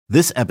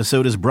This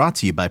episode is brought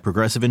to you by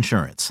Progressive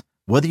Insurance.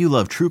 Whether you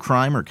love true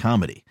crime or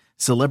comedy,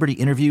 celebrity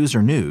interviews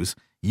or news,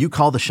 you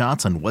call the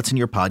shots on what's in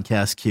your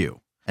podcast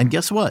queue. And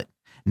guess what?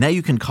 Now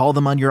you can call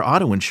them on your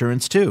auto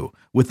insurance too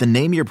with the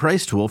Name Your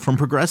Price tool from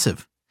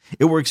Progressive.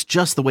 It works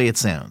just the way it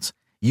sounds.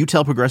 You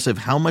tell Progressive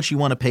how much you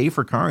want to pay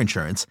for car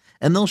insurance,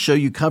 and they'll show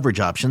you coverage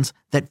options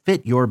that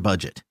fit your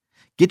budget.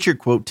 Get your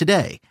quote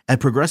today at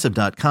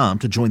Progressive.com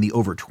to join the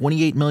over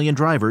 28 million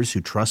drivers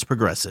who trust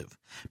Progressive.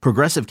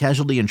 Progressive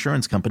Casualty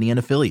Insurance Company and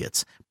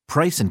Affiliates.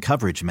 Price and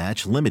coverage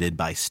match limited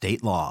by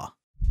state law.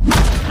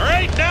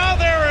 Right now,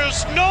 there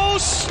is no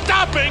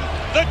stopping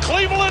the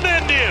Cleveland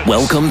Indians.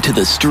 Welcome to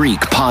the Streak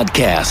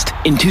Podcast.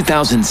 In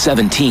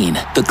 2017,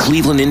 the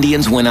Cleveland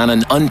Indians went on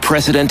an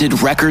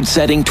unprecedented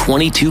record-setting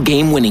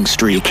 22-game winning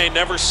streak. You may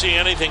never see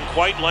anything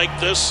quite like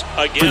this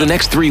again. For the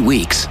next 3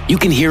 weeks, you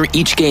can hear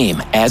each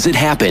game as it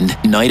happened,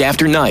 night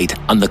after night,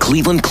 on the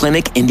Cleveland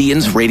Clinic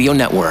Indians Radio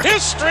Network.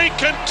 History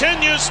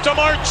continues to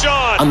march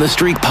on. On the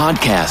Streak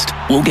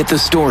Podcast, we'll get the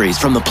stories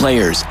from the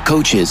players,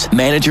 coaches,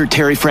 manager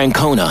Terry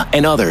Francona,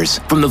 and others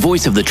from the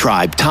voice of the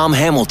tribe, Tom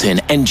Hamilton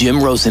and Jim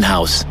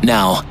Rosenhaus.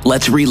 Now,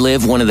 let's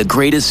relive one of the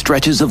greatest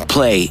stretches of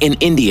play in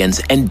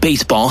Indians and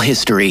baseball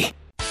history.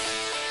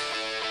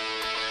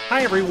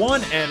 Hi,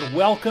 everyone, and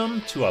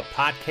welcome to a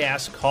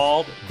podcast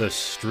called The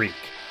Streak.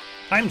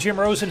 I'm Jim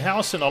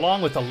Rosenhaus, and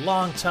along with the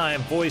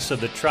longtime voice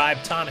of the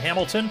tribe, Tom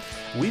Hamilton,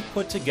 we've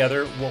put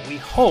together what we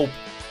hope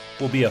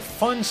will be a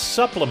fun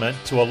supplement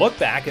to a look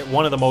back at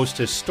one of the most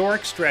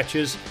historic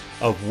stretches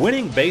of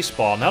winning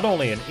baseball, not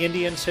only in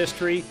Indians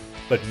history,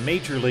 but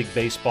Major League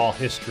Baseball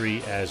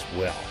history as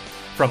well.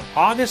 From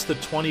August the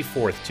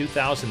 24th,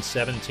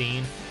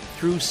 2017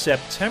 through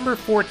September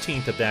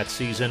 14th of that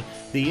season,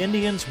 the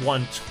Indians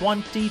won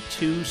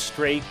 22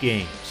 straight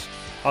games.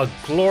 A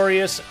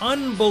glorious,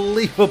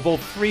 unbelievable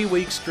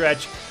 3-week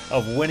stretch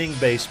of winning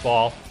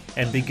baseball.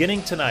 And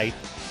beginning tonight,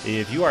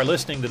 if you are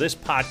listening to this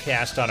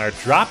podcast on our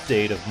drop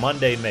date of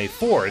Monday, May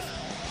 4th,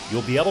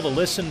 you'll be able to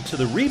listen to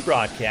the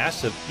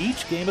rebroadcasts of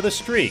each game of the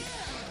streak.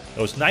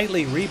 Those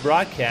nightly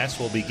rebroadcasts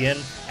will begin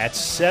at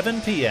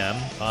 7 p.m.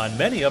 on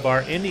many of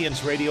our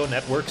Indians Radio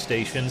Network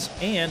stations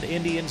and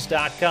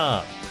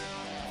Indians.com.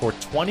 For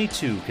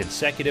 22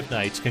 consecutive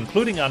nights,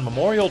 concluding on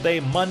Memorial Day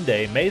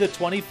Monday, May the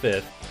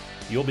 25th,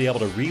 you'll be able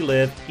to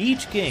relive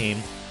each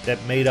game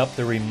that made up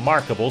the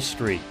remarkable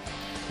streak.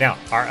 Now,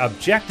 our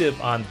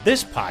objective on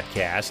this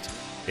podcast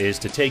is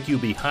to take you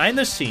behind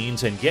the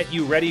scenes and get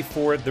you ready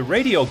for the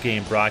radio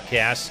game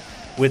broadcasts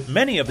with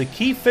many of the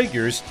key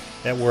figures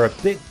that were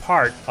a big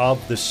part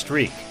of the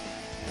streak.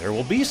 There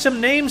will be some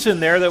names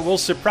in there that will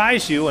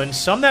surprise you and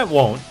some that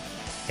won't.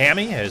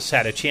 Hammy has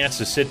had a chance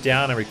to sit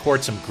down and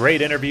record some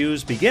great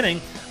interviews,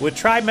 beginning with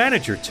tribe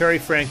manager Terry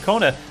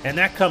Francona, and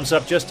that comes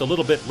up just a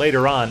little bit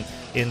later on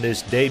in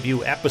this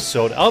debut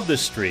episode of the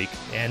streak,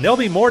 and there'll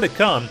be more to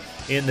come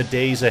in the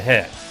days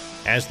ahead.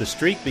 As the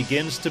streak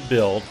begins to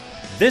build,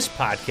 this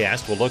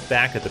podcast will look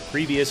back at the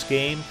previous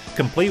game,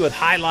 complete with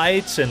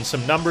highlights and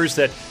some numbers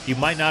that you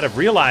might not have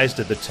realized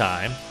at the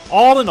time.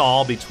 All in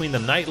all, between the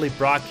nightly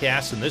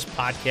broadcast and this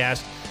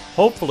podcast,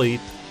 hopefully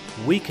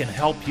we can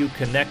help you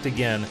connect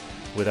again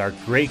with our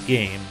great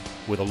game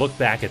with a look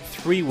back at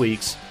 3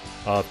 weeks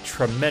of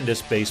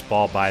tremendous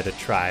baseball by the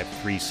tribe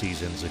 3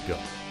 seasons ago.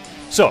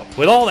 So,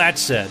 with all that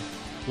said,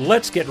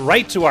 let's get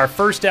right to our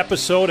first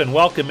episode and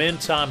welcome in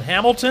Tom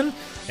Hamilton.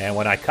 And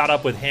when I caught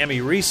up with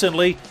Hammy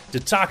recently to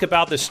talk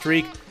about the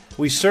streak,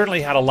 we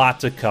certainly had a lot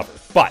to cover.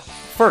 But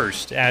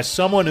first, as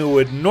someone who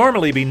would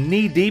normally be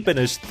knee-deep in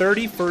his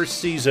 31st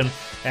season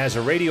as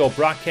a radio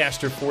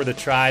broadcaster for the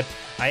tribe,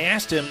 I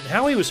asked him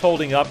how he was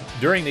holding up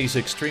during these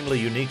extremely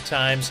unique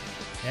times.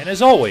 And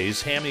as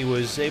always, Hammy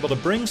was able to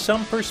bring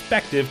some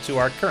perspective to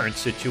our current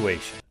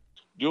situation.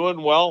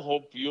 Doing well.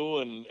 Hope you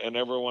and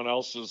everyone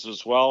else is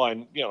as well.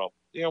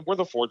 We're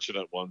the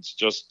fortunate ones.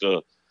 Just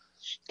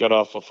got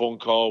off a phone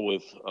call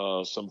with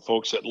some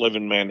folks that live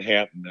in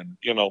Manhattan, and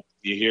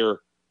you hear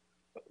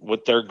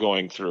what they're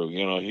going through.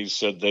 He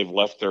said they've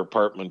left their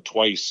apartment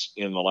twice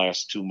in the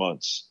last 2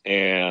 months,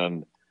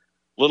 and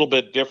a little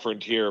bit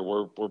different here.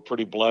 We're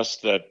pretty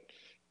blessed that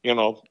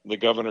the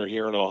governor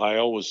here in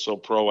Ohio was so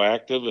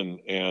proactive,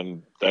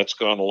 and that's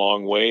gone a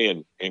long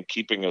way in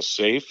keeping us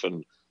safe,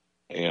 and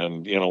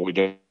we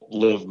don't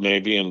live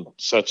maybe in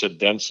such a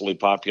densely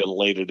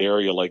populated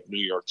area like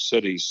New York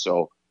City,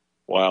 so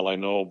while I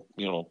know,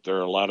 there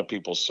are a lot of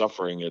people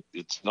suffering,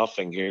 it's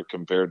nothing here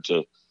compared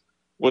to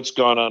what's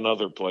gone on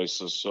other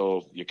places.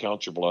 So you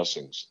count your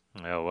blessings.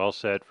 Yeah, well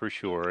said for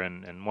sure.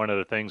 And one of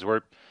the things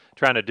we're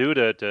trying to do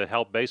to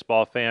help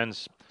baseball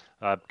fans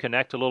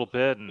connect a little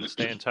bit and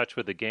stay in touch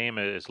with the game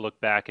is look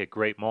back at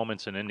great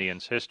moments in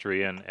Indians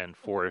history. And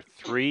for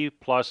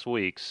 3+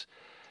 weeks,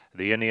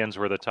 the Indians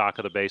were the talk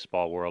of the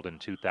baseball world in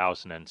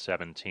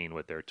 2017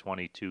 with their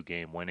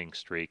 22-game winning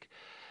streak.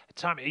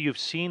 Tom, you've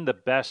seen the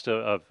best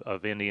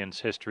of Indians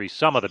history,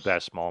 some of the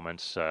best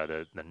moments,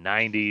 the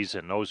 90s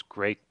and those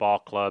great ball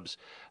clubs,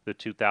 the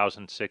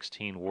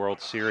 2016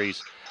 World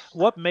Series.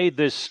 What made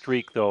this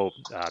streak, though,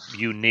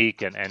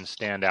 unique and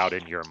stand out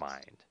in your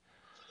mind?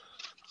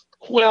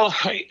 Well,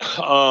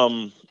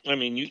 I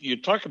mean,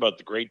 you talk about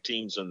the great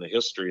teams in the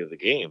history of the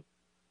game,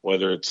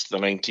 whether it's the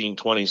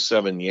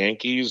 1927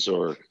 Yankees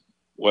or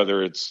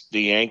whether it's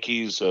the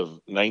Yankees of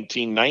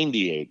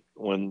 1998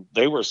 when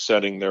they were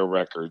setting their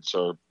records,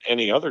 or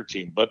any other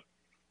team. But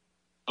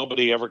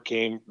nobody ever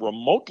came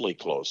remotely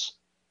close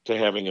to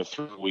having a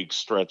 3-week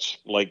stretch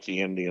like the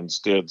Indians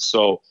did.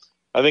 So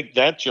I think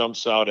that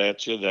jumps out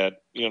at you that,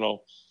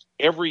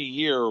 every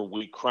year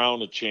we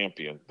crown a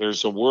champion.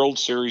 There's a World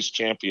Series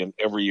champion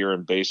every year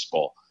in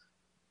baseball.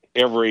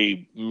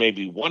 Every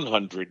maybe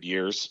 100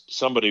 years,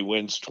 somebody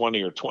wins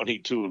 20 or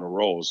 22 in a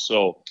row.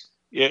 So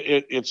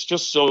it's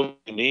just so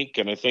unique.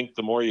 And I think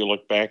the more you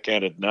look back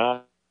at it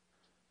now,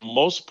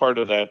 most part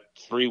of that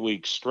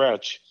 3-week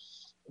stretch,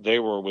 they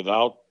were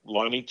without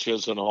Lonnie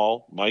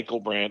Chisenhall,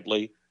 Michael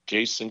Brantley,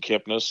 Jason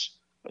Kipnis,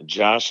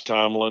 Josh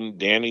Tomlin,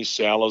 Danny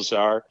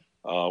Salazar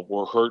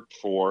were hurt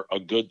for a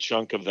good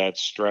chunk of that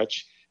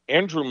stretch.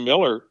 Andrew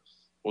Miller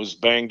was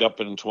banged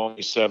up in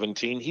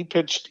 2017. He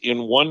pitched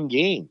in one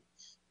game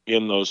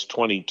in those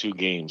 22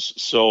 games.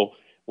 So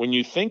when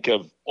you think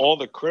of all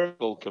the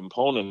critical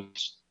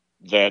components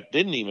that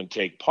didn't even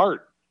take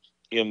part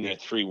in that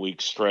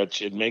 3-week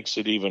stretch, it makes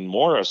it even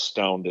more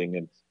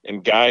astounding.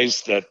 And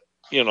guys that,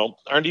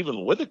 aren't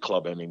even with the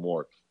club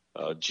anymore.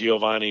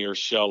 Giovanni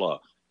Urshela,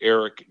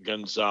 Eric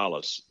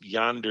Gonzalez,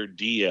 Yonder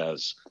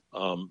Diaz.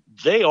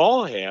 They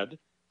all had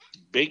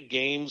big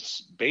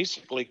games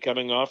basically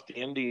coming off the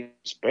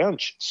Indians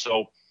bench.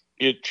 So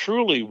it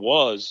truly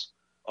was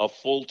a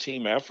full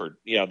team effort.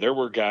 Yeah, there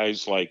were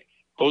guys like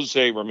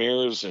Jose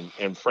Ramirez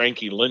and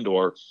Frankie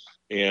Lindor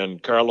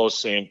and Carlos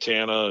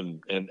Santana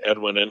and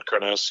Edwin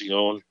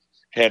Encarnacion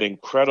had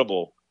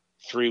incredible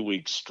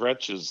 3-week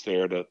stretches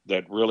there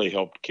that really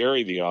helped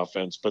carry the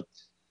offense. But,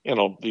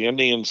 the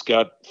Indians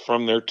got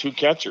from their two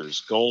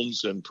catchers,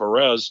 Gomes and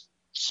Perez,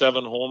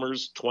 7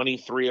 homers,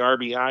 23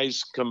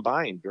 RBIs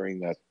combined during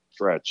that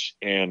stretch.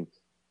 And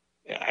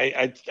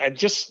I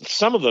just,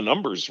 some of the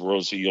numbers,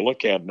 Rosie, you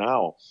look at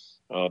now,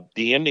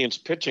 the Indians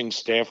pitching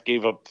staff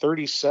gave up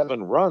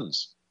 37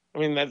 runs. I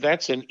mean,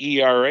 that's an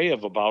ERA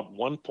of about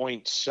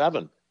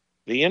 1.7.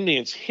 The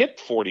Indians hit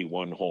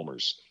 41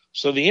 homers.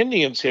 So the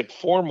Indians hit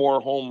 4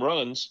 more home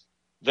runs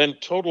than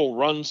total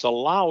runs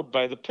allowed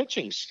by the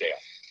pitching staff.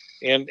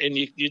 And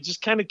you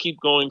just kind of keep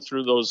going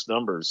through those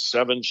numbers.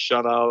 7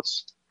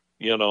 shutouts,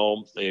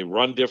 a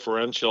run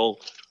differential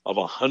of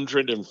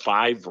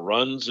 105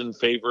 runs in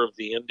favor of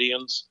the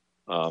Indians.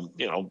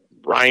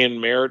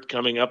 Ryan Merritt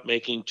coming up,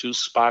 making 2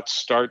 spot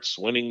starts,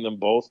 winning them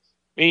both.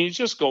 I mean, you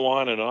just go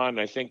on and on.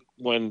 I think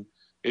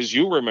as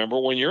you remember,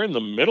 when you're in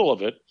the middle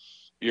of it,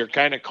 you're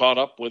kind of caught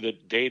up with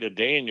it day to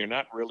day, and you're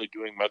not really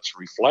doing much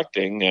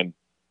reflecting. And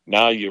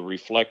now you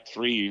reflect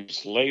 3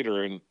 years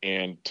later,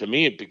 and to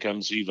me, it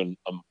becomes even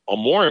a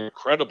more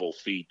incredible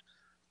feat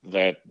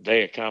that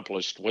they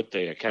accomplished what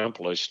they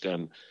accomplished.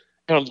 And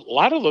a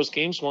lot of those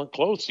games weren't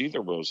close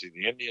either, Rosie.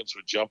 The Indians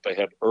would jump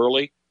ahead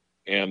early,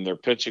 and their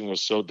pitching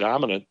was so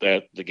dominant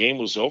that the game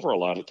was over a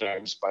lot of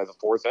times by the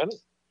 4th inning.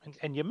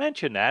 And you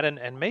mentioned that,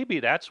 and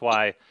maybe that's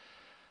why,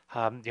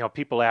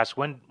 people ask,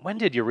 when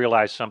did you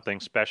realize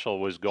something special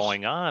was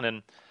going on?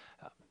 And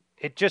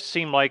it just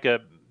seemed like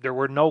there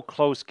were no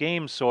close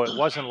games, so it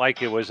wasn't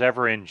like it was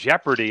ever in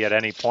jeopardy at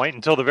any point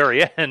until the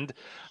very end.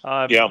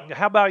 Yeah.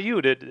 How about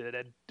you?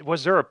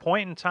 Was there a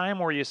point in time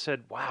where you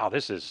said, wow,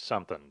 this is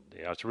something,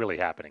 it's really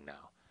happening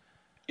now?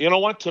 You know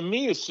what? To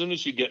me, as soon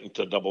as you get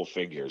into double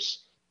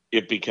figures,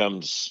 it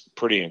becomes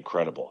pretty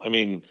incredible. I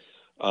mean,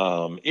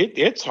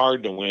 it's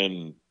hard to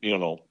win,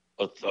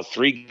 a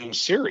 3-game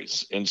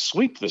series and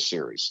sweep the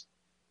series.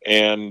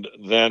 And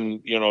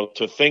then,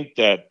 to think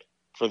that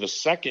for the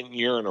second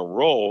year in a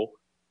row,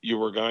 you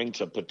were going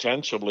to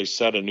potentially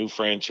set a new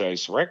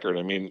franchise record.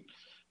 I mean,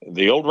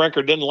 the old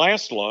record didn't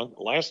last long.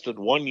 It lasted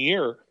 1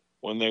 year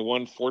when they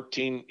won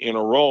 14 in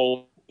a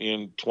row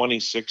in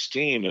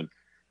 2016. And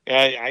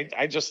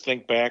I just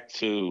think back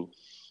to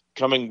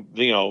coming,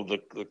 the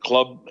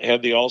club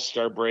had the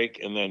All-Star break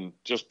and then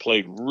just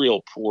played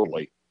real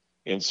poorly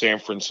in San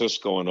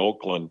Francisco and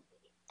Oakland.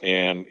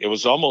 And it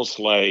was almost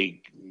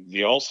like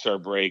the All-Star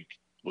break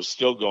was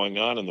still going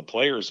on in the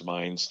players'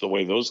 minds, the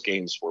way those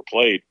games were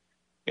played.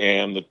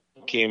 And the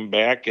team came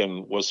back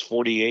and was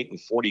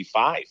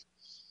 48-45.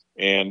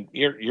 And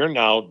you're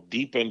now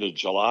deep into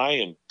July,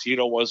 and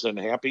Tito wasn't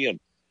happy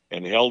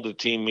and held a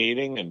team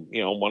meeting. And,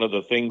 one of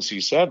the things he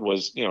said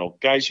was,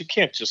 guys, you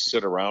can't just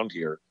sit around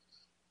here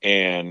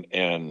and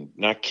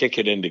not kick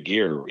it into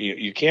gear.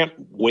 You can't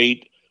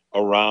wait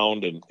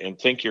around and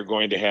think you're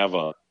going to have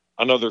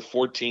another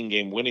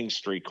 14-game winning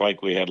streak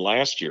like we had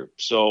last year.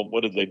 So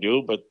what did they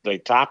do? But they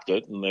topped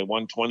it, and they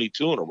won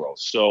 22 in a row.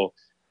 So,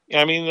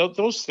 I mean,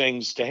 those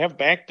things, to have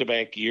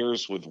back-to-back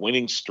years with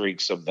winning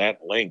streaks of that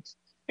length,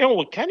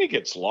 what kind of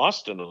gets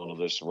lost in all of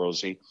this,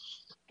 Rosie,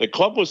 the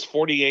club was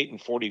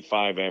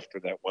 48-45 after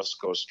that West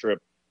Coast trip,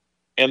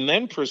 and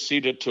then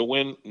proceeded to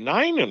win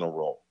 9 in a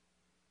row.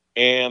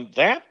 And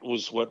that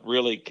was what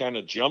really kind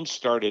of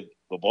jump-started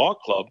the ball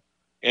club.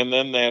 And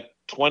then that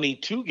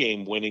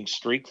 22-game winning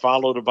streak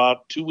followed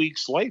about 2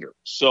 weeks later.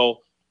 So,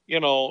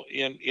 in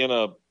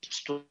a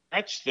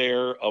stretch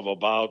there of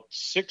about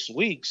 6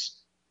 weeks,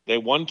 they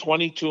won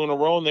 22 in a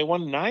row and they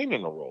won 9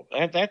 in a row.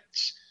 That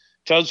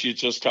tells you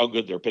just how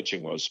good their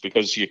pitching was,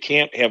 because you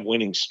can't have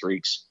winning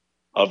streaks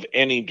of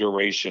any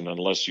duration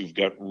unless you've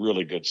got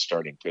really good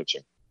starting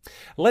pitching.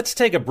 Let's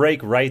take a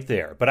break right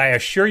there, but I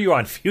assure you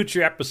on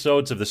future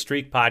episodes of the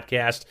Streak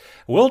podcast,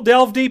 we'll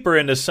delve deeper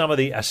into some of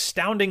the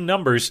astounding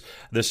numbers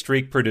the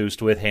Streak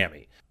produced with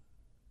Hammy.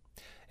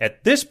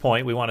 At this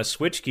point, we want to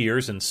switch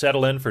gears and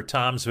settle in for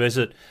Tom's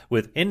visit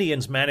with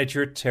Indians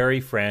manager Terry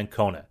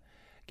Francona.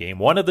 Game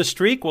 1 of the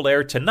Streak will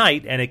air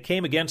tonight, and it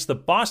came against the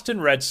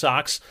Boston Red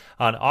Sox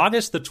on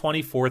August the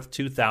 24th,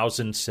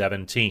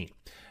 2017.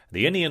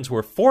 The Indians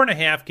were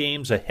 4.5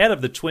 games ahead of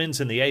the Twins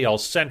in the AL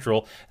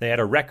Central. They had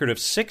a record of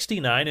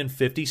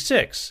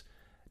 69-56.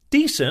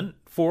 Decent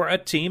for a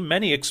team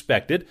many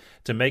expected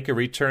to make a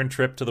return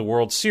trip to the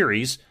World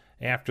Series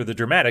after the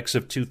dramatics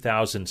of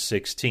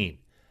 2016.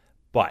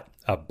 But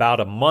about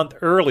a month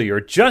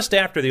earlier, just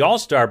after the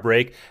All-Star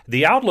break,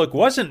 the outlook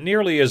wasn't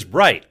nearly as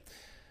bright.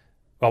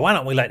 Well, why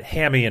don't we let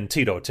Hammy and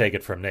Tito take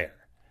it from there?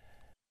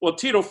 Well,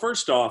 Tito,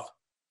 first off,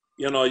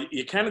 you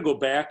kind of go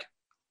back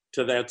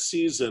to that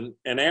season,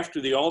 and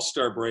after the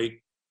All-Star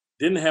break,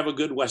 didn't have a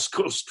good West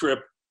Coast trip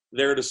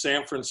there to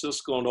San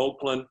Francisco and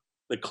Oakland.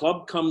 The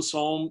club comes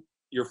home,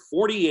 you're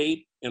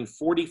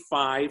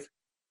 48-45,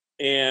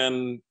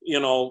 and,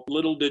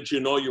 little did you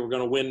know you were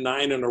going to win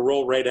 9 in a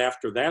row right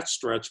after that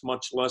stretch,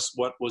 much less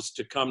what was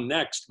to come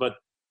next. But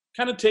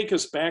kind of take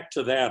us back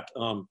to that.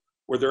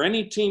 Were there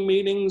any team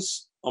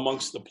meetings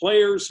amongst the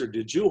players, or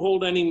did you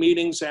hold any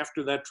meetings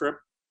after that trip?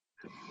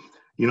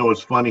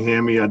 It's funny,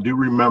 Hammy, I do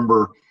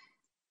remember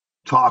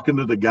talking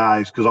to the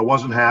guys, because I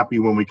wasn't happy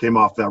when we came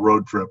off that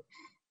road trip.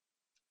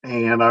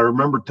 And I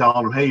remember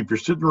telling them, hey, if you're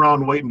sitting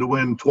around waiting to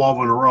win 12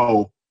 in a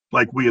row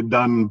like we had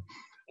done,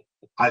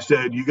 I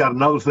said, you got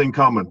another thing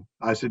coming.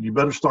 I said, you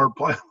better start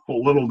playing.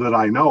 Well, little did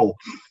I know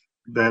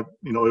that,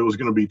 it was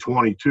going to be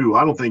 22.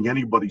 I don't think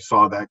anybody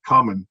saw that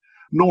coming,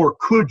 nor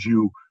could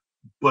you.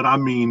 But, I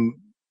mean,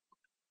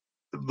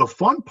 the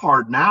fun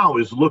part now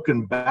is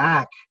looking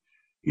back.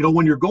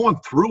 When you're going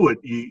through it,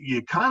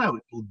 you kind of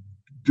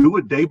do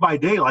it day by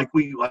day like.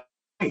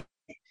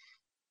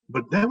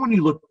 But then when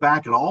you look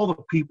back at all the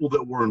people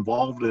that were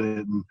involved in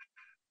it,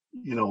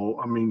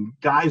 and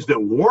guys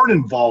that weren't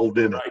involved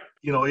in it,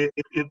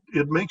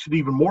 it makes it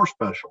even more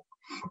special.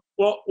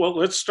 Well,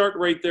 let's start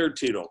right there,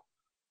 Tito.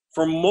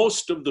 For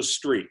most of the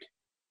streak,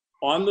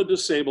 on the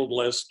disabled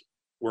list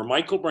were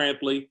Michael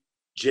Brantley,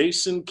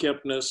 Jason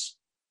Kipnis,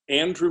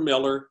 Andrew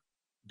Miller,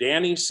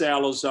 Danny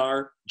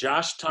Salazar,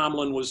 Josh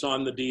Tomlin was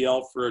on the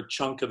DL for a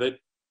chunk of it.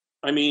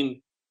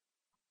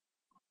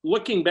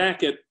 Looking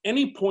back at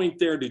any point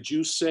there, did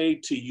you say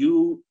to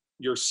you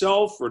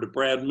yourself or to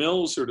Brad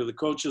Mills or to the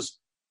coaches,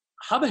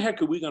 how the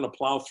heck are we going to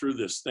plow through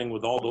this thing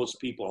with all those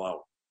people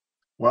out?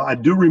 Well, I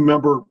do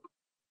remember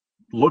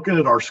looking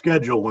at our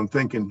schedule and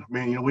thinking,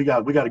 man, we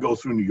got to go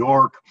through New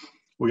York.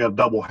 We got a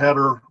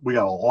doubleheader. We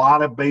got a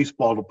lot of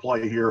baseball to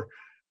play here.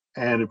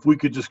 And if we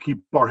could just keep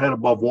our head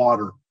above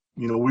water,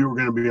 we were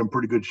going to be in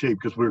pretty good shape,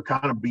 because we were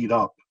kind of beat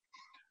up.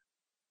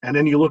 And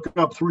then you look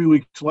up 3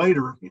 weeks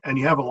later and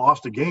you haven't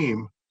lost a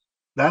game.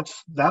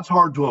 That's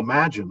hard to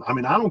imagine. I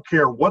don't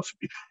care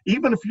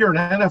even if you're in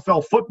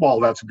NFL football,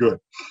 that's good.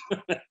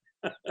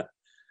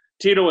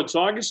 Tito, it's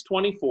August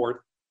 24th.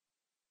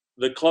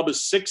 The club is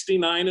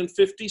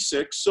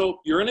 69-56, so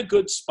you're in a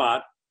good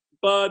spot,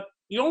 but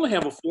you only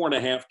have a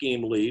 4.5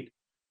 game lead.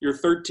 You're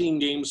 13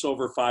 games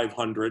over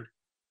 500.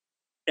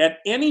 At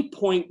any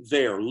point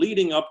there,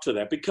 leading up to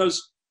that,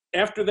 because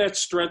after that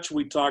stretch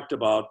we talked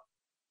about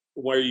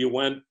where you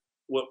went,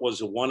 what was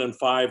it,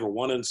 1-5 or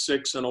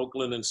 1-6 in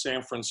Oakland and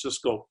San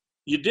Francisco,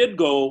 you did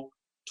go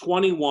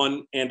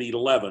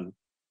 21-11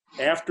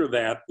 after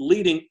that,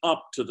 leading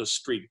up to the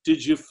streak.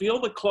 Did you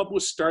feel the club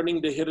was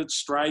starting to hit its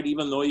stride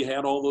even though you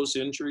had all those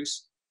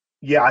injuries?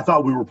 Yeah, I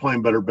thought we were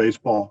playing better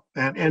baseball.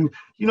 And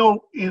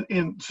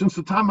since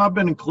the time I've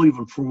been in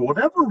Cleveland, for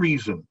whatever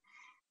reason,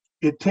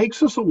 it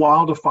takes us a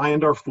while to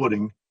find our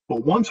footing.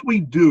 But once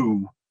we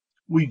do,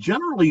 we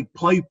generally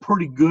play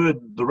pretty good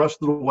the rest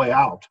of the way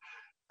out.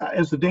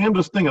 As the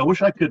damnedest thing, I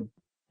wish I could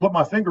put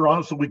my finger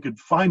on it so we could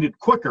find it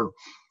quicker.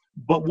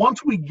 But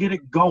once we get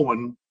it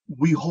going,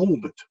 we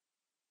hold it.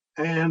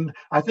 And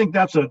I think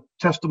that's a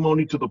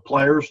testimony to the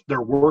players,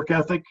 their work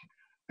ethic,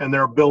 and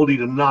their ability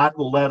to not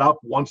let up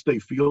once they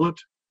feel it,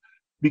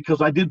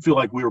 because I did feel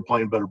like we were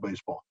playing better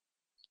baseball.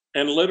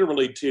 And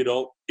literally,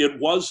 Tito, it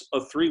was a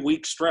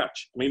 3-week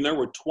stretch. There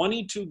were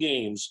 22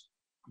 games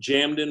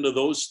jammed into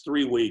those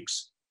 3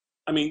 weeks.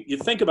 You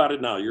think about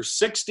it now. You're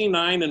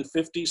 69-56,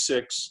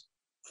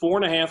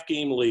 4.5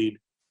 game lead.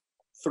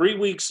 3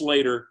 weeks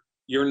later,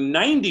 you're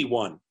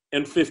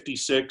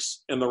 91-56,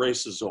 and the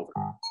race is over.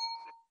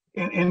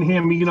 And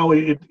him,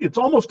 it's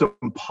almost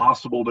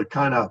impossible to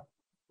kind of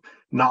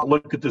not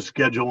look at the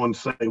schedule and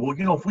say,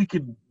 well, if we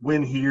could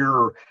win here,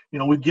 or,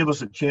 would give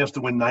us a chance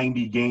to win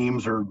 90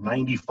 games or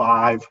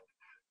 95.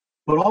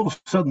 But all of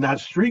a sudden that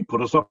streak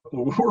put us up,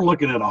 we're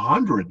looking at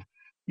 100.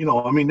 You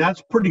know, I mean,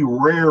 that's pretty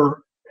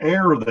rare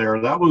air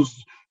there. That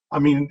was, I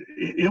mean,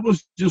 it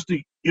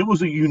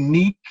was a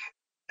unique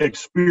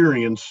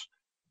experience.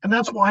 And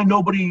that's why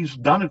nobody's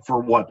done it for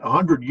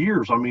 100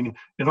 years. I mean,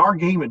 in our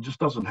game, it just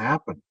doesn't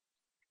happen.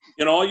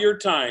 In all your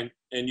time,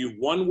 and you've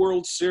won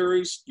World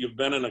Series, you've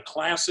been in a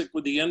classic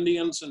with the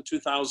Indians in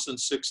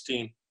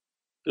 2016.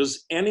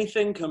 Does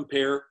anything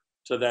compare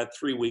to that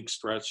 3-week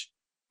stretch?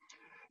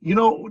 You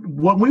know,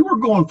 when we were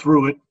going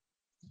through it,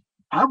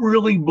 I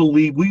really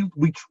believe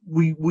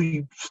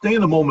we stay in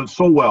the moment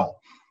so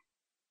well.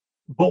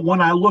 But when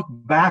I look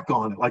back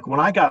on it, like when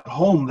I got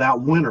home that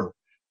winter,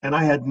 and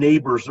I had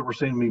neighbors that were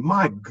saying to me,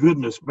 my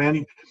goodness,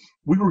 man,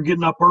 we were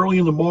getting up early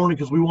in the morning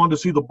because we wanted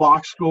to see the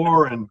box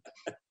score.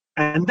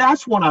 And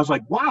that's when I was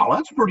like, wow,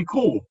 that's pretty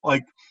cool.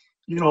 Like,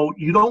 you know,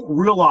 you don't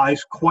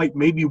realize quite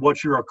maybe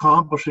what you're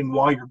accomplishing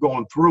while you're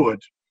going through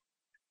it.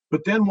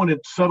 But then when it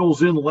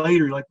settles in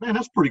later, you're like, man,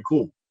 that's pretty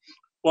cool.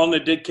 Well, and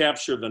it did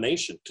capture the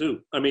nation,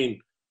 too. I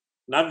mean,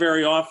 not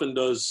very often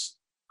does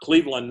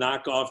Cleveland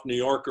knock off New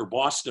York or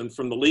Boston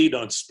from the lead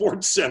on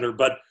SportsCenter,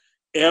 but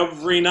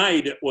every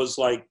night it was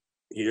like,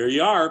 here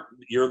you are.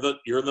 You're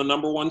the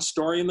number one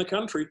story in the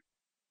country.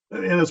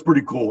 And it's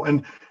pretty cool.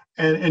 And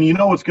you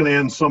know it's going to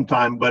end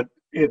sometime, but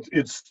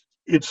it's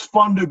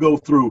fun to go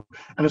through.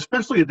 And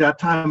especially at that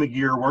time of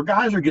year where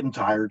guys are getting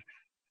tired,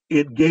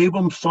 it gave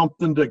them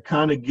something to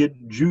kind of get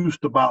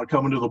juiced about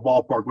coming to the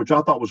ballpark, which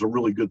I thought was a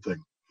really good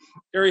thing.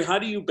 Terry, how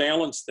do you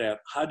balance that?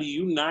 How do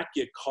you not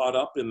get caught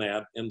up in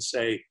that and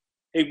say,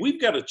 hey,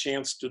 we've got a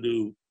chance to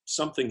do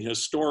something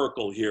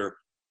historical here.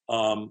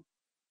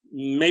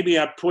 Maybe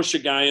I push a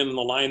guy in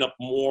the lineup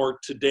more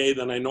today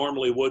than I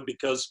normally would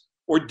because,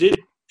 or did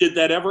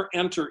that ever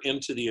enter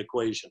into the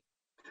equation?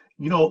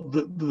 You know,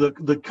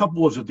 the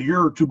couple was it the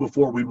year or two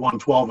before we won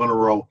 12 in a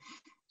row.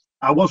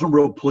 I wasn't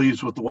real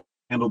pleased with the way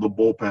we handled the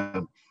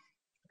bullpen.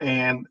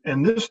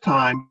 And this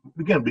time,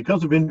 again,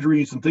 because of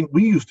injuries and things,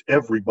 we used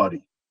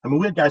everybody. I mean,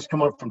 we had guys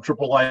come up from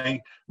AAA.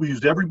 We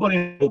used everybody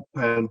in the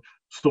bullpen.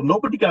 So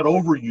nobody got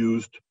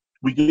overused.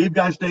 We gave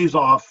guys days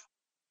off.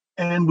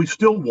 And we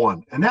still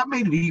won. And that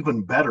made it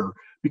even better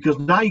because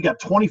now you got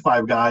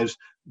 25 guys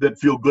that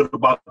feel good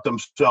about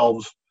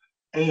themselves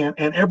and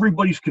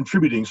everybody's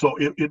contributing. So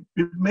it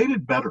made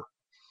it better.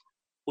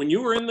 When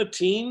you were in the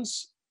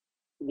teens,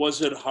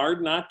 was it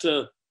hard not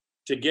to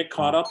get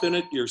caught up in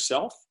it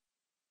yourself?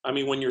 I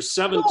mean, when you're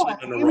 17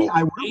 in a row.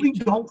 I really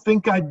don't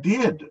think I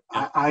did.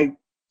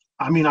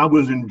 I mean, I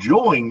was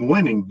enjoying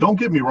winning. Don't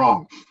get me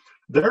wrong.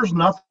 There's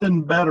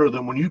nothing better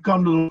than when you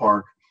come to the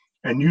park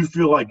and you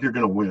feel like you're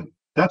going to win.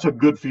 That's a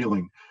good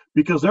feeling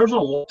because there's a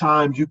lot of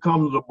times you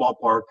come to the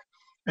ballpark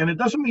and it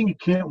doesn't mean you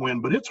can't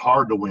win, but it's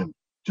hard to win.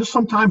 Just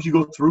sometimes you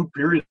go through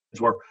periods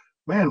where,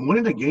 man,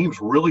 winning a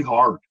game's really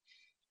hard.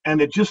 And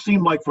it just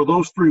seemed like for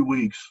those 3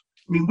 weeks,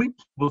 I mean, we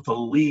with the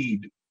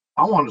lead,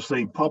 I want to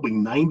say probably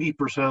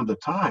 90% of the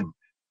time.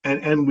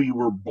 And we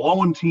were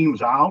blowing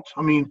teams out.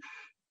 I mean,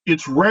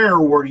 it's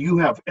rare where you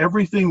have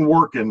everything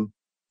working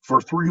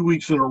for 3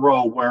 weeks in a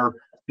row where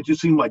it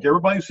just seemed like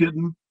everybody's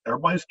hitting,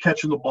 everybody's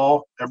catching the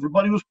ball,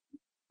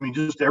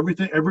 just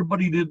everything,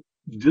 everybody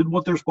did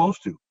what they're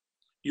supposed to.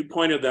 You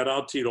pointed that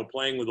out, Tito,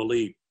 playing with the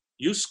lead.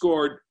 You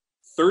scored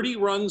 30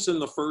 runs in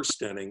the first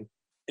inning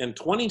and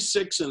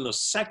 26 in the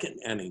second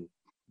inning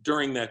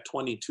during that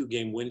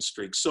 22-game win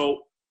streak. So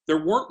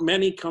there weren't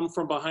many come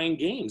from behind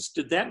games.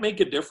 Did that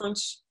make a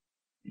difference?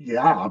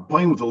 Yeah,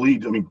 playing with the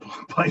lead. I mean,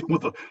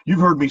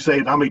 you've heard me say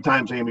it how many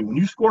times, Amy, when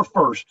you score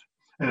first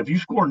and if you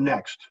score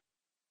next,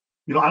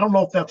 you know, I don't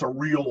know if that's a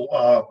real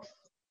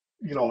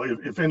you know,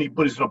 if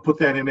anybody's going to put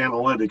that in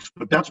analytics,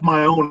 but that's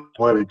my own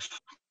analytics.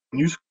 When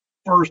you score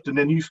first and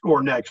then you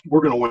score next, we're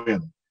going to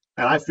win.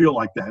 And I feel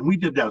like that. And we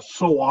did that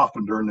so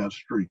often during that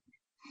streak.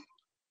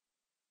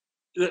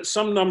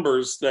 Some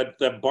numbers that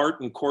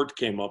Bart and Court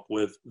came up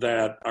with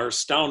that are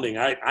astounding.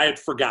 I had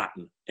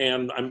forgotten,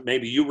 and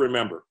maybe you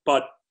remember.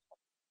 But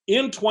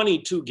in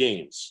 22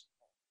 games,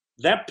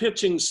 that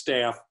pitching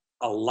staff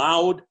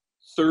allowed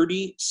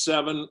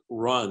 37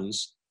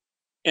 runs,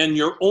 and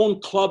your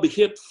own club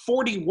hit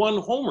 41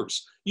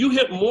 homers. You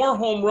hit more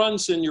home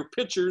runs than your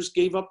pitchers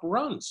gave up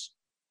runs.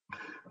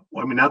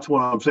 Well, I mean, that's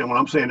what I'm saying. When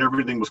I'm saying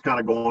everything was kind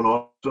of going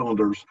on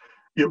cylinders,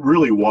 it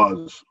really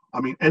was.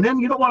 I mean, and then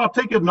you know what? I'll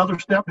take it another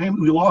step.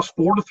 We lost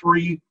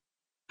 4-3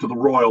 to the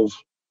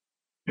Royals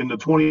in the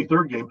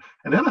 23rd game.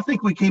 And then I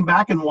think we came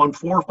back and won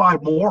 4 or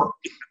 5 more.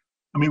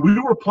 I mean, we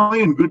were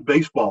playing good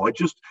baseball.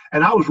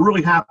 And I was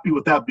really happy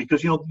with that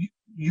because, you know,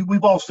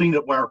 we've all seen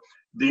it where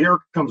the air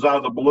comes out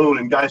of the balloon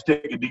and guys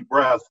take a deep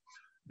breath.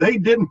 They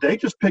didn't. They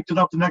just picked it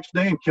up the next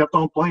day and kept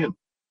on playing.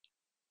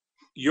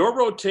 Your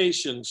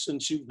rotation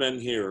since you've been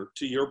here,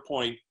 to your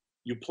point,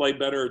 you play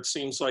better, it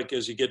seems like,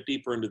 as you get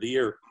deeper into the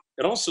year.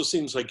 It also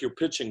seems like your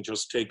pitching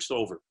just takes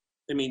over.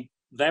 I mean,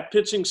 that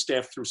pitching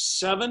staff threw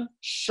 7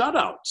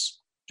 shutouts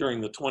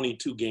during the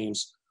 22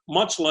 games,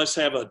 much less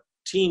have a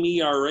team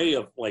ERA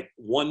of like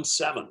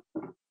 1.7.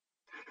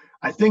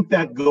 I think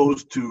that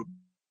goes to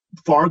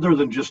farther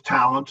than just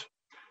talent.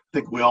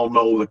 think we all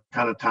know the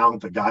kind of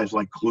talent that guys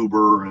like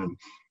Kluber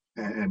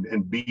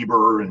and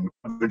Bieber and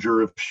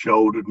Clevenger have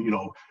showed,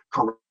 and,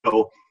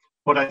 Carrillo.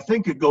 But I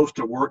think it goes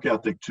to work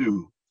ethic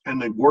too,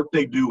 and the work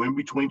they do in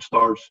between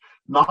starts,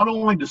 not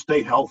only to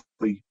stay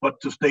healthy, but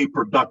to stay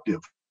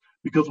productive.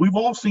 Because we've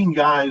all seen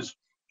guys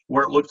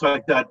where it looks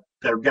like that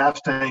their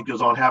gas tank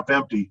is on half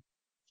empty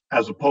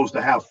as opposed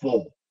to half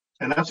full.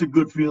 And that's a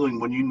good feeling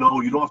when you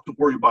know you don't have to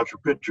worry about your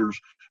pitchers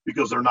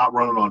because they're not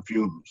running on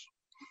fumes.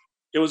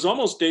 It was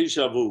almost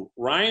deja vu.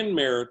 Ryan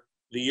Merritt,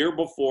 the year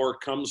before,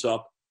 comes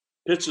up,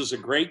 pitches a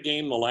great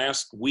game the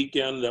last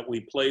weekend that we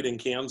played in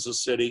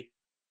Kansas City.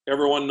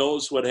 Everyone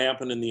knows what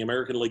happened in the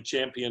American League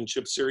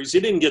Championship Series.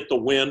 He didn't get the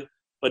win,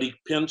 but he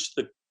pitched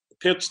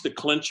the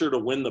clincher to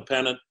win the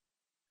pennant.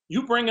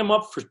 You bring him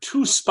up for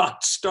 2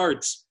 spot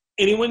starts,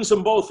 and he wins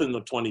them both in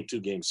the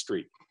 22-game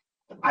streak.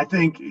 I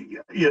think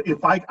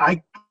if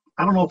I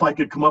don't know if I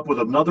could come up with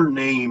another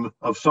name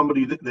of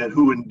somebody that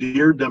who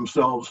endeared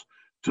themselves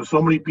to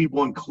so many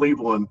people in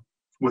Cleveland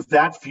with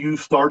that few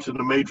starts in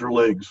the major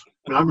leagues.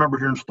 And I remember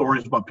hearing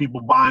stories about people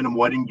buying him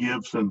wedding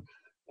gifts. And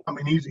I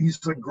mean, he's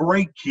a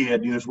great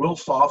kid. He's real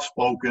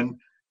soft-spoken,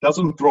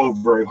 doesn't throw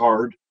very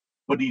hard,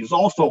 but he's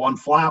also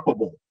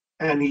unflappable.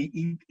 And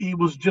he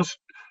was just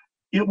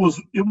 – it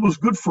was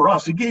good for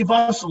us. It gave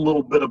us a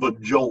little bit of a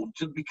jolt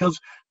because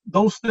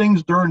those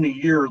things during the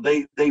year,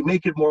 they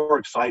make it more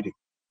exciting.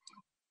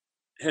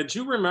 Had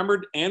you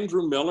remembered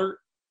Andrew Miller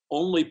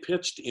only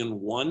pitched in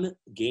 1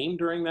 game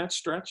during that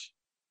stretch?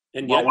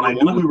 And yet, when I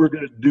knew we were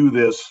going to do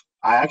this,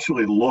 I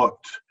actually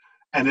looked,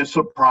 and it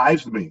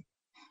surprised me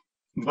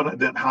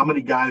that how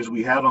many guys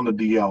we had on the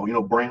DL.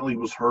 Brantley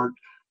was hurt,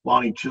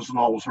 Lonnie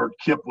Chisenhall was hurt,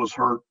 Kip was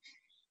hurt.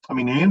 I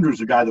mean,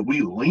 Andrew's a guy that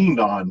we leaned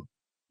on,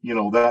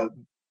 that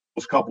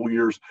those couple of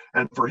years,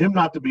 and for him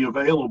not to be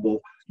available,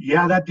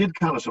 yeah, that did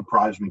kind of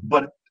surprise me.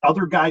 But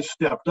other guys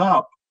stepped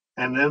up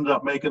and ended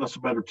up making us a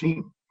better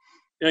team.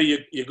 Yeah,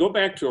 you go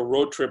back to a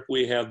road trip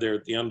we had there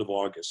at the end of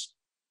August.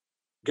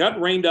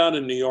 Got rained out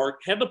in New York,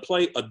 had to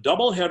play a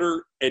doubleheader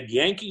at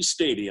Yankee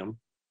Stadium,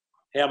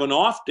 have an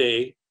off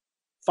day,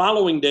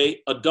 following day,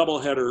 a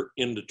doubleheader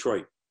in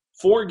Detroit.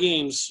 4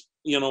 games,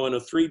 in a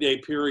 3-day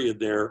period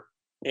there.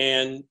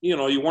 And,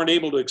 you weren't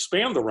able to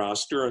expand the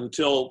roster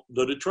until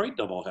the Detroit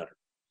doubleheader.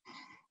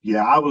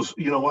 Yeah, I was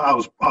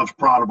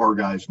proud of our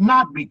guys.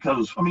 Not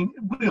because,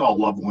 we all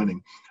love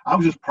winning. I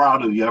was just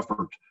proud of the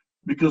effort.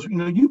 Because,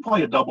 you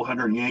play a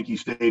doubleheader in Yankee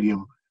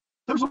Stadium,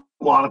 there's a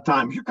lot of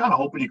times you're kind of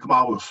hoping you come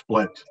out with a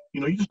split.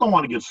 You just don't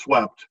want to get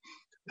swept.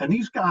 And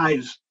these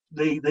guys,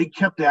 they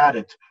kept at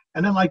it.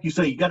 And then, like you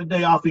say, you got a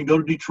day off and you go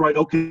to Detroit,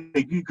 okay,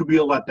 you could be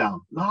a letdown.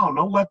 No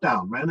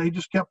letdown, man. They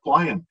just kept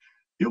playing.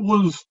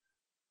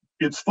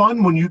 It's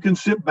fun when you can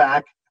sit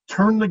back,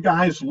 turn the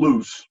guys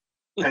loose,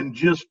 and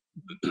just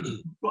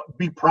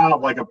be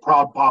proud like a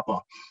proud papa.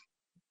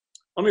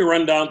 Let me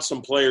run down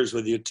some players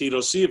with you,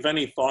 Tito. See if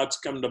any thoughts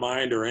come to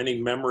mind or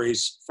any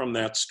memories from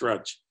that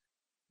stretch.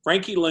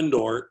 Frankie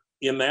Lindor,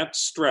 in that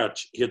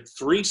stretch, hit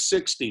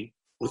 .360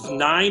 with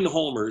 9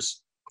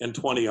 homers and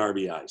 20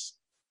 RBIs.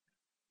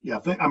 Yeah,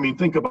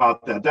 think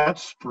about that.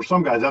 That's, for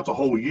some guys, that's a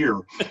whole year.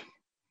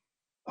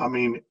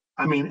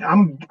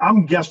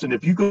 I'm guessing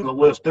if you go to the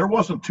list, there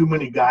wasn't too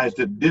many guys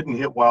that didn't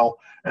hit well,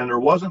 and there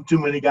wasn't too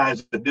many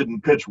guys that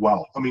didn't pitch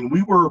well.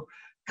 We were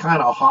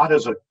kind of hot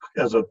as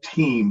a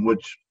team,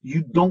 which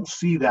you don't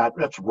see that.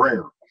 That's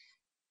rare.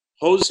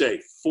 Jose,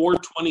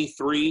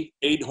 .423,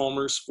 8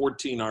 homers,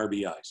 14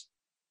 RBIs.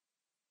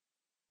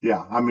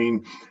 Yeah,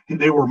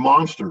 they were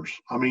monsters.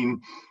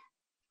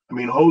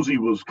 Jose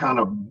was kind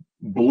of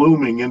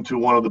blooming into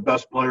one of the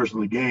best players in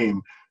the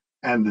game.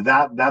 And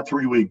that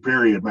 3-week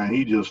period, man,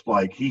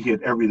 he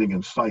hit everything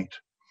in sight.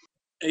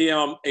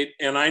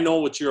 And I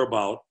know what you're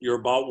about. You're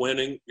about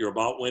winning. You're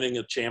about winning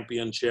a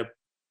championship.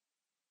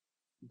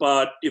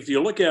 But if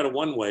you look at it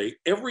one way,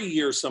 every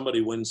year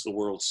somebody wins the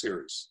World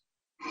Series.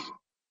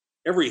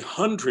 Every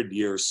 100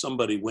 years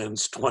somebody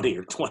wins 20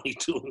 or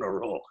 22 in a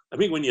row.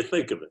 When you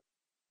think of it.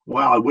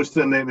 Wow, I wish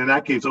then in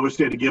that case, I wish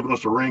they'd have given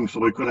us a ring so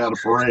we could have had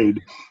a parade,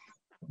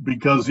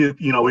 because it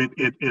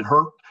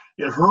hurt.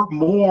 It hurt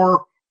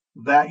more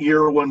that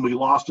year when we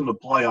lost in the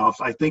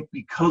playoffs, I think,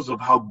 because of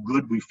how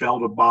good we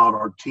felt about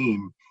our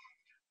team.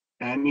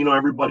 And,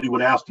 everybody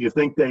would ask, do you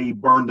think they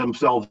burned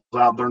themselves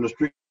out there in the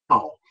street?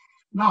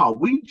 No,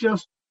 we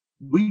just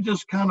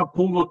kind of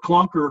pulled a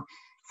clunker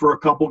for a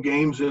couple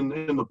games in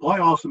the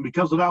playoffs, and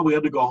because of that, we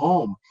had to go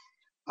home.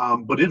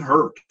 But it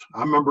hurt. I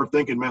remember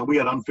thinking, man, we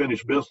had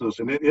unfinished business,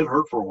 and it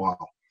hurt for a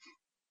while.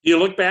 You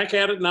look back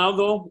at it now,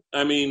 though,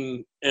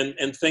 and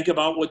think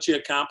about what you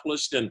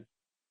accomplished and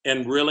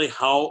really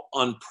how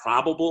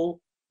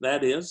improbable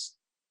that is?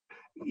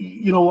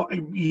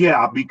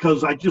 Yeah,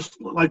 because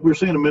like we were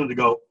saying a minute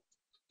ago,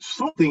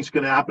 something's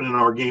going to happen in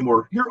our game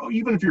where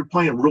even if you're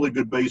playing really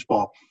good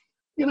baseball,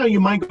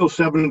 you might go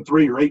 7-3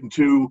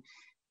 or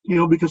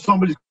 8-2, because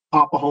somebody's going to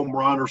pop a home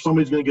run or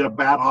somebody's going to get a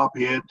bad hop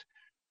hit.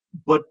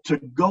 But to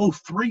go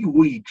 3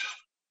 weeks,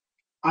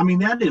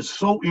 that is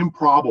so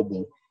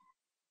improbable.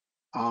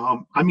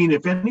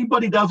 If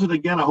anybody does it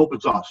again, I hope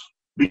it's us.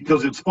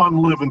 because it's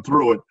fun living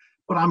through it.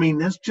 But I mean,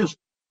 that's just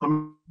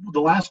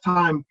the last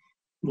time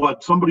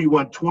somebody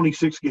went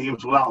 26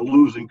 games without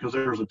losing because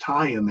there's a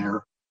tie in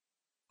there.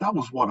 That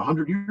was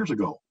 100 years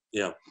ago.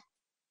 Yeah.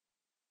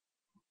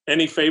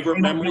 Any favorite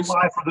memories?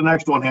 For the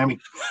next one, Hammy.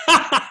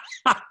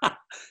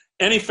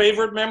 Any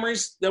favorite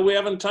memories that we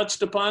haven't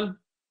touched upon?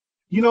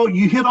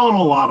 You hit on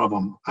a lot of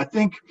them. I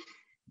think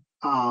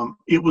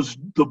it was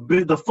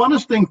the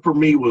funnest thing for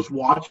me was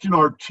watching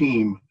our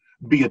team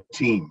be a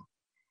team.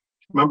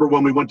 Remember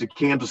when we went to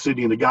Kansas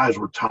City and the guys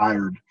were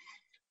tired,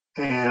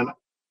 and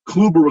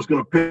Kluber was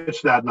going to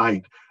pitch that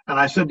night. And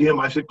I said to him,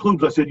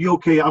 Klubs, you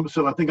okay? I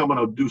think I'm going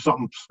to do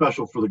something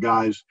special for the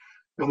guys.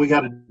 And we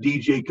had a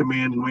DJ come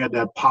in, and we had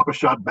that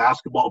Pop-A-Shot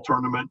basketball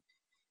tournament.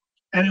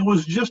 And it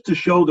was just to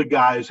show the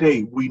guys,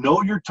 hey, we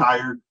know you're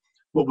tired,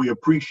 but we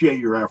appreciate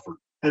your effort.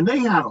 And they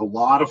had a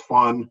lot of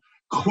fun.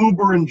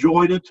 Kluber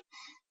enjoyed it,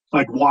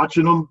 like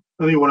watching them.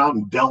 And he went out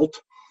and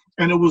dealt.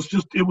 And it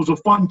was a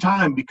fun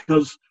time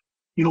because,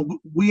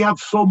 we have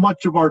so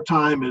much of our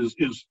time is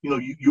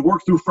you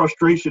work through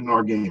frustration in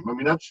our game. I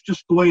mean, that's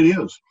just the way it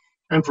is.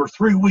 And for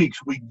 3 weeks,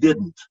 we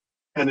didn't.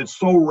 And it's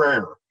so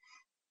rare.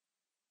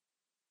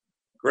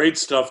 Great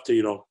stuff,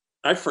 Tito.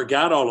 I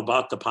forgot all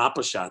about the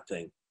Pop-A-Shot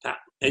thing.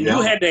 And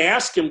you had to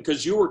ask him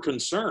because you were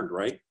concerned,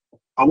 right?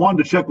 I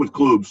wanted to check with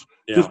Klubs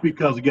just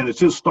because, again, it's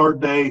his start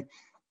day.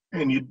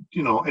 And,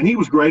 and he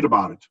was great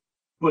about it.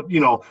 But,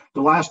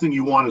 the last thing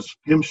you want is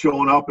him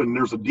showing up and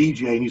there's a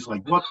DJ and he's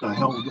like, what the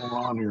hell is going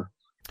on here?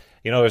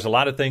 There's a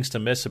lot of things to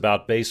miss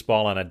about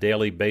baseball on a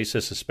daily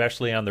basis,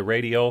 especially on the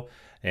radio.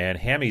 And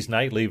Hammy's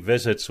nightly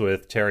visits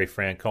with Terry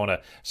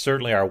Francona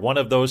certainly are one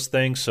of those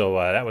things. So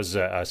that was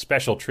a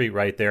special treat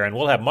right there. And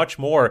we'll have much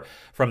more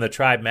from the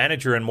Tribe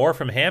manager and more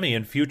from Hammy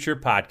in future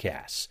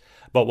podcasts.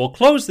 But we'll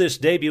close this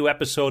debut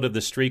episode of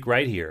The Streak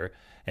right here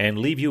and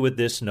leave you with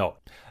this note.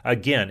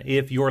 Again,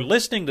 if you're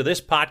listening to this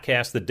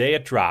podcast the day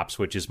it drops,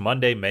 which is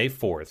Monday, May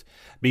 4th,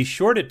 be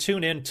sure to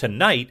tune in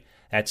tonight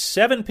at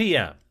 7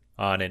 p.m.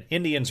 on an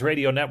Indians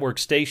radio network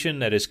station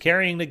that is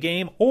carrying the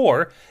game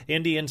or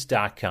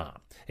Indians.com.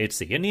 It's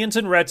the Indians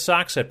and Red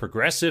Sox at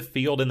Progressive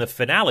Field in the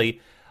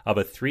finale of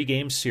a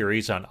 3-game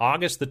series on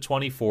August the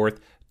 24th,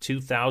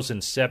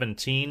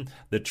 2017.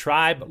 The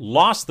Tribe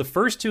lost the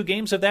first 2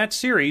 games of that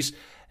series,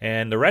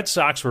 and the Red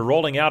Sox were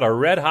rolling out a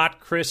red-hot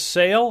Chris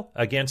Sale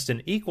against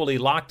an equally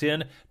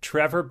locked-in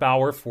Trevor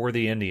Bauer for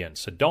the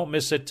Indians. So don't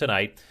miss it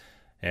tonight.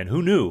 And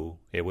who knew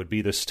it would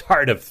be the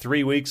start of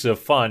 3 weeks of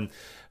fun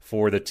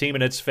for the team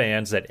and its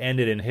fans that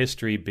ended in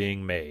history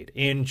being made.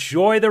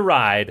 Enjoy the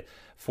ride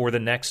for the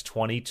next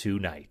 22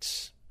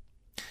 nights.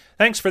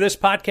 Thanks for this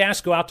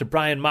podcast. Go out to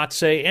Brian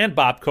Matze and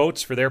Bob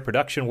Coates for their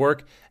production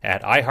work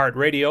at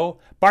iHeartRadio,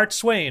 Bart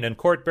Swain and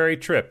Courtberry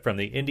Tripp from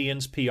the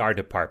Indians PR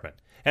department.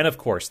 And of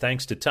course,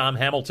 thanks to Tom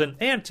Hamilton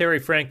and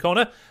Terry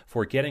Francona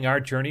for getting our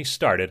journey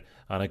started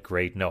on a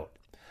great note.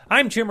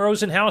 I'm Jim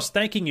Rosenhaus,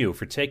 thanking you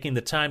for taking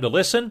the time to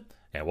listen,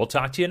 and we'll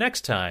talk to you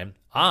next time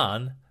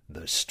on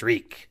The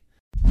Streak.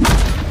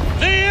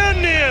 The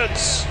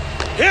Indians'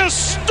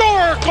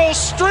 historical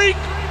streak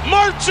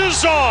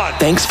marches on.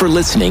 Thanks for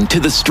listening to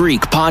The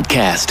Streak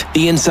podcast,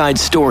 the inside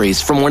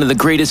stories from one of the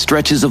greatest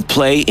stretches of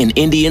play in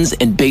Indians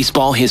and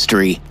baseball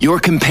history. Your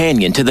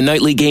companion to the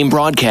nightly game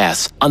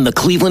broadcasts on the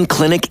Cleveland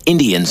Clinic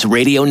Indians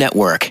Radio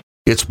Network.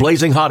 It's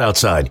blazing hot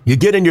outside. You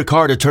get in your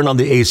car to turn on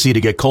the AC to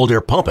get cold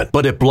air pumping,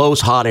 but it blows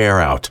hot air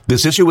out.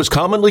 This issue is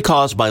commonly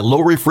caused by low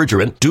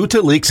refrigerant due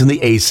to leaks in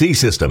the AC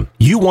system.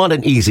 You want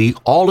an easy,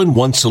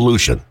 all-in-one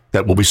solution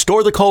that will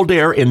restore the cold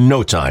air in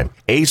no time.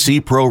 AC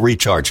Pro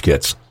Recharge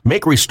Kits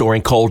make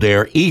restoring cold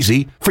air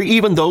easy for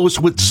even those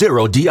with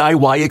zero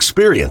DIY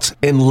experience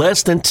in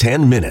less than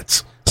 10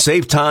 minutes.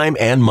 Save time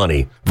and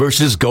money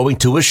versus going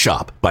to a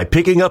shop by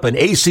picking up an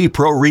AC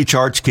Pro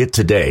Recharge Kit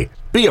today.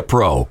 Be a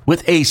pro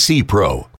with AC Pro.